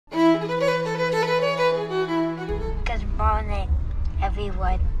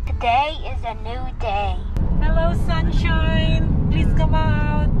everyone. Today is a new day. Hello, sunshine. Please come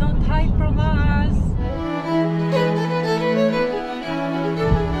out. Don't hide from us.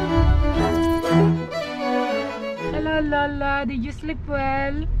 Hello, Lola. Did you sleep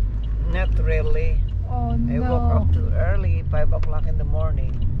well? Not really. Oh, no. I woke up too early, 5 o'clock in the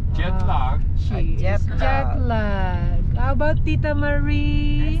morning. Jet lag. She is jet lag. How about Tita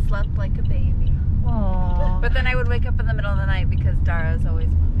Marie? I slept like a baby. Aww. But then I would wake up in the middle of the night because Dara's always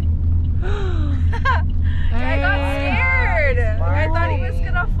moving. I got scared. I thought he was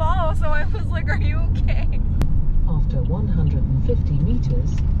gonna fall, so I was like, "Are you okay?" After 150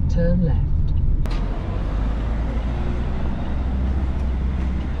 meters, turn left.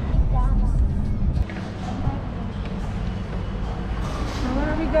 So where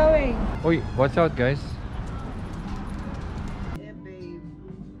are we going? Oi, watch out, guys.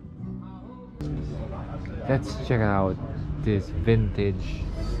 Let's check out this vintage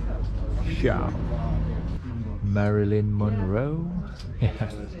shop. Marilyn Monroe.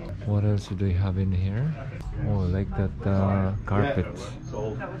 Yeah. What else do they have in here? Oh, I like that carpet.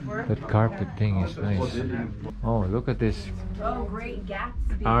 That carpet thing is nice. Oh, look at this. Oh, great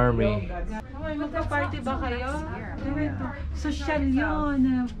Gatsby. Army. Ay, magpa-party ba kayo? Social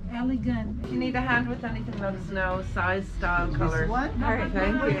yun, elegant. If you need a hand with anything, let us know. Size, style, color. Alright,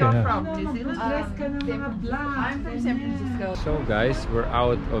 Where you come from? New Zealand? Dress ka ng mga black. I'm from San Francisco. So guys, we're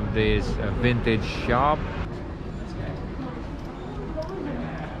out of this vintage shop.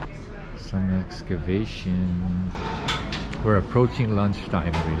 Some excavation. We're approaching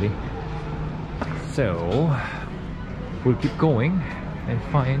lunchtime really. So we'll keep going and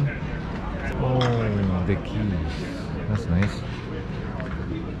find the keys. That's nice.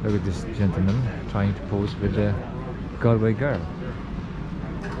 Look at this gentleman trying to pose with the Galway girl.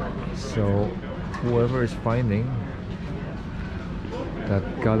 So whoever is finding that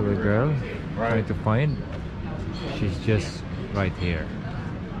Galway girl, trying to find, she's just right here.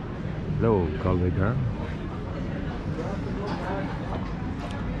 Hello, Galway girl.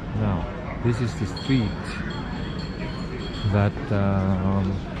 Now, this is the street that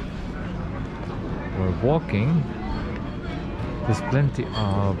we're walking. There's plenty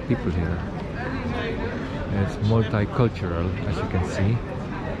of people here. It's multicultural, as you can see,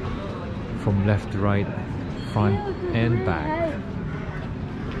 from left to right, front and back.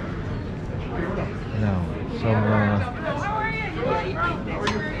 Now, we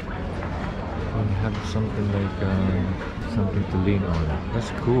have something like something to lean on. That's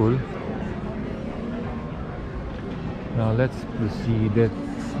cool. Now let's proceed.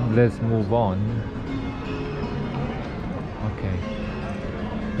 Let's move on. Okay,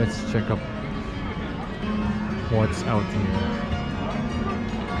 let's check up what's out here.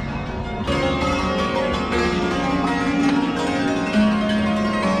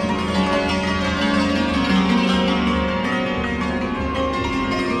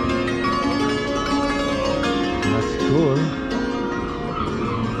 Cool.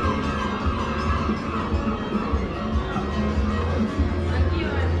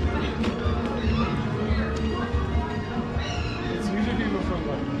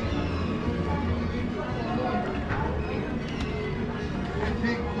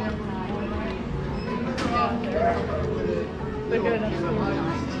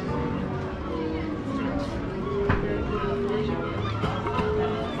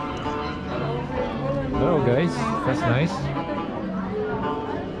 Hello guys, that's nice.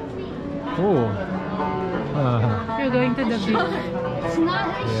 Oh, You're going to the beach. It's not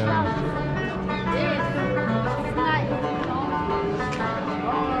a shop. It's not.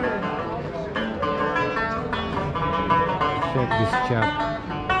 check this chap.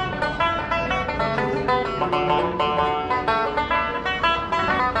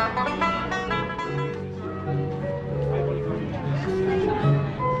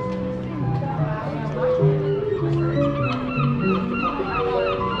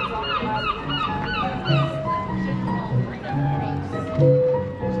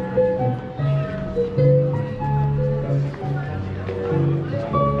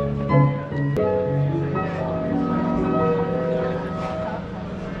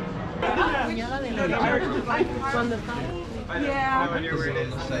 Yeah.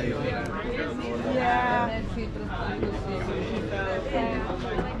 Yeah.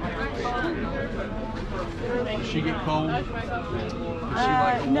 Does she get cold? Does she like a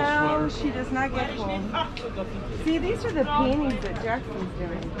wool No, sweater? she does not get cold. See, these are the paintings that Jackson's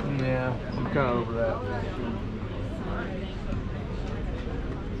doing. Yeah, I'm kind of over that.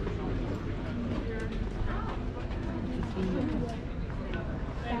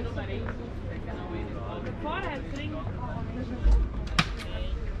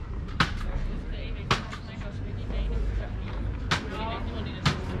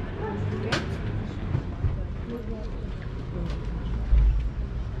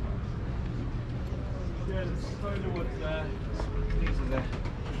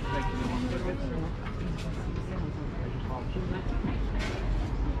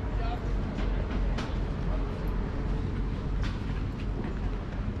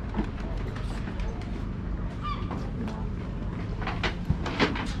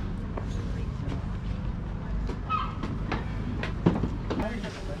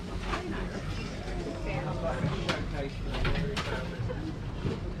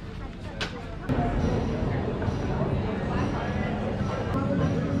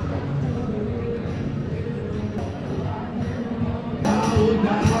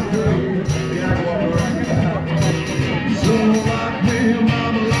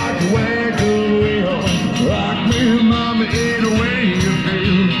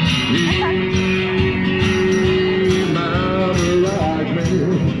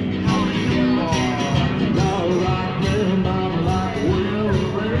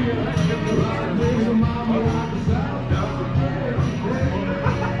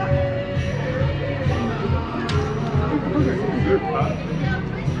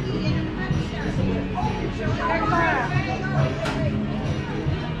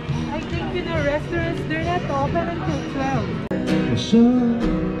 I think in the restaurants they're not open until 12.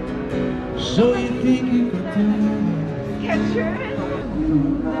 So you think you could do? Yeah, sure.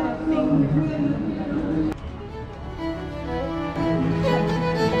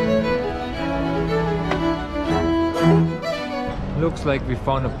 Looks like we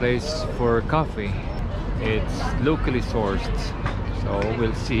found a place for coffee. It's locally sourced, so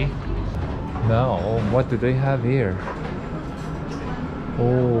we'll see. Now, what do they have here?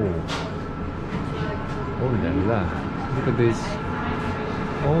 Oh, oh la la! Look at this.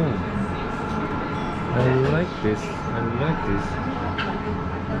 Oh, I like this. I like this.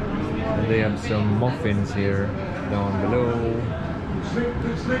 And they have some muffins here down below.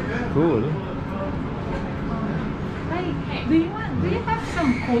 Cool. Hi, do you have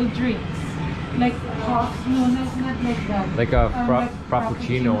some cold drinks? Like coffee? No, not like that. Like a Like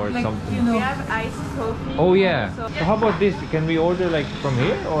frappuccino or like, something. You know, We have iced coffee. Oh yeah. So So how about this? Can we order like from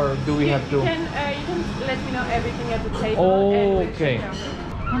here, or do we have to? you can let me know everything at the table. Oh, and we'll okay. check out.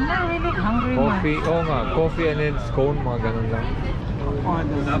 I'm not really hungry, Coffee, man. oh nga, coffee and then scone, mga ganun lang. Are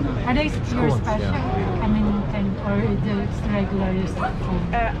they your Scones, special? yeah. I mean, or it's regular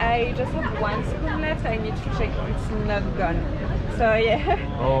food? I just have one spoon left. I need to check if it's not gone. So yeah.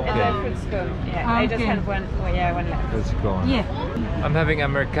 Okay. And then fruit spoon. Yeah. I just Okay. have one. Oh yeah, one left. Let's go. Yeah. I'm having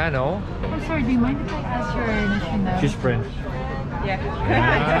Americano. I'm sorry, do you mind if I ask your nationality? She's French. Yeah.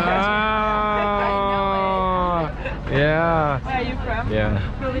 Ah, yeah. Where are you from? Yeah.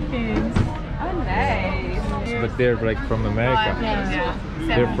 Philippines. Oh, nice. But they're like from America. Yeah.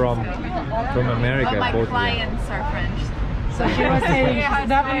 They're from America. But my both of them. clients are French. So she was saying Yeah, she's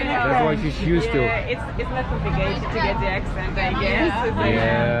definitely That's why French. she's used to. Yeah, it's not complicated to get the accent, I guess. It's like,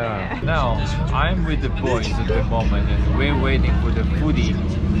 Yeah. Now, I'm with the boys at the moment and we're waiting for the foodie.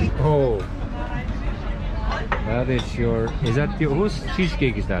 Oh. That is your... Is that your... Whose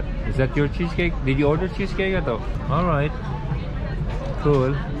cheesecake is that? Is that your cheesecake? Did you order cheesecake at all? Alright.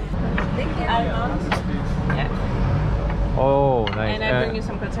 Cool. almonds. Yeah. Oh, nice. And I bring you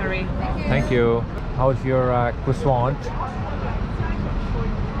some cutlery. Thank you. How's your croissant?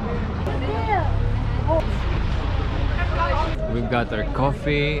 We've got our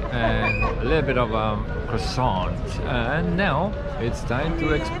coffee and a little bit of croissant. And now it's time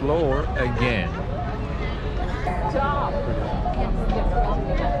to explore again.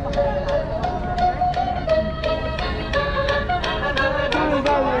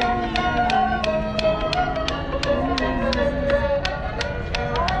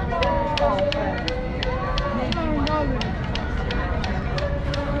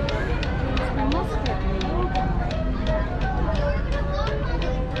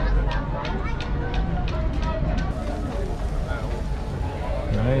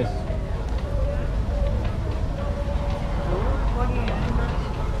 Nice.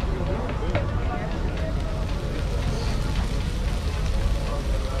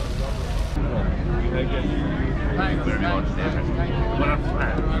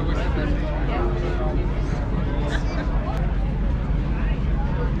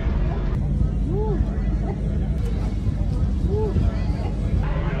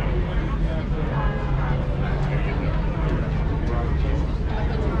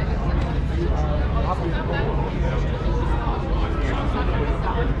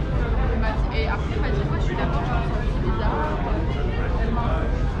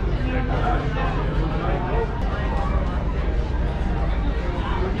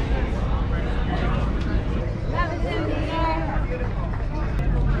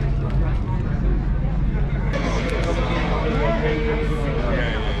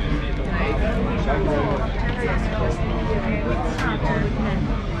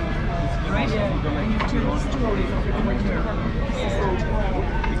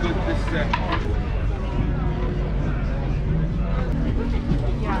 You're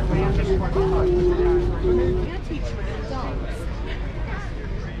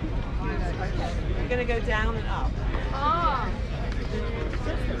gonna go down and up. Oh.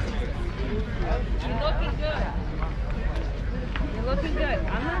 You're looking good. You're looking good.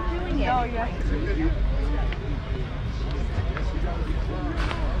 I'm not doing it. Oh, yeah.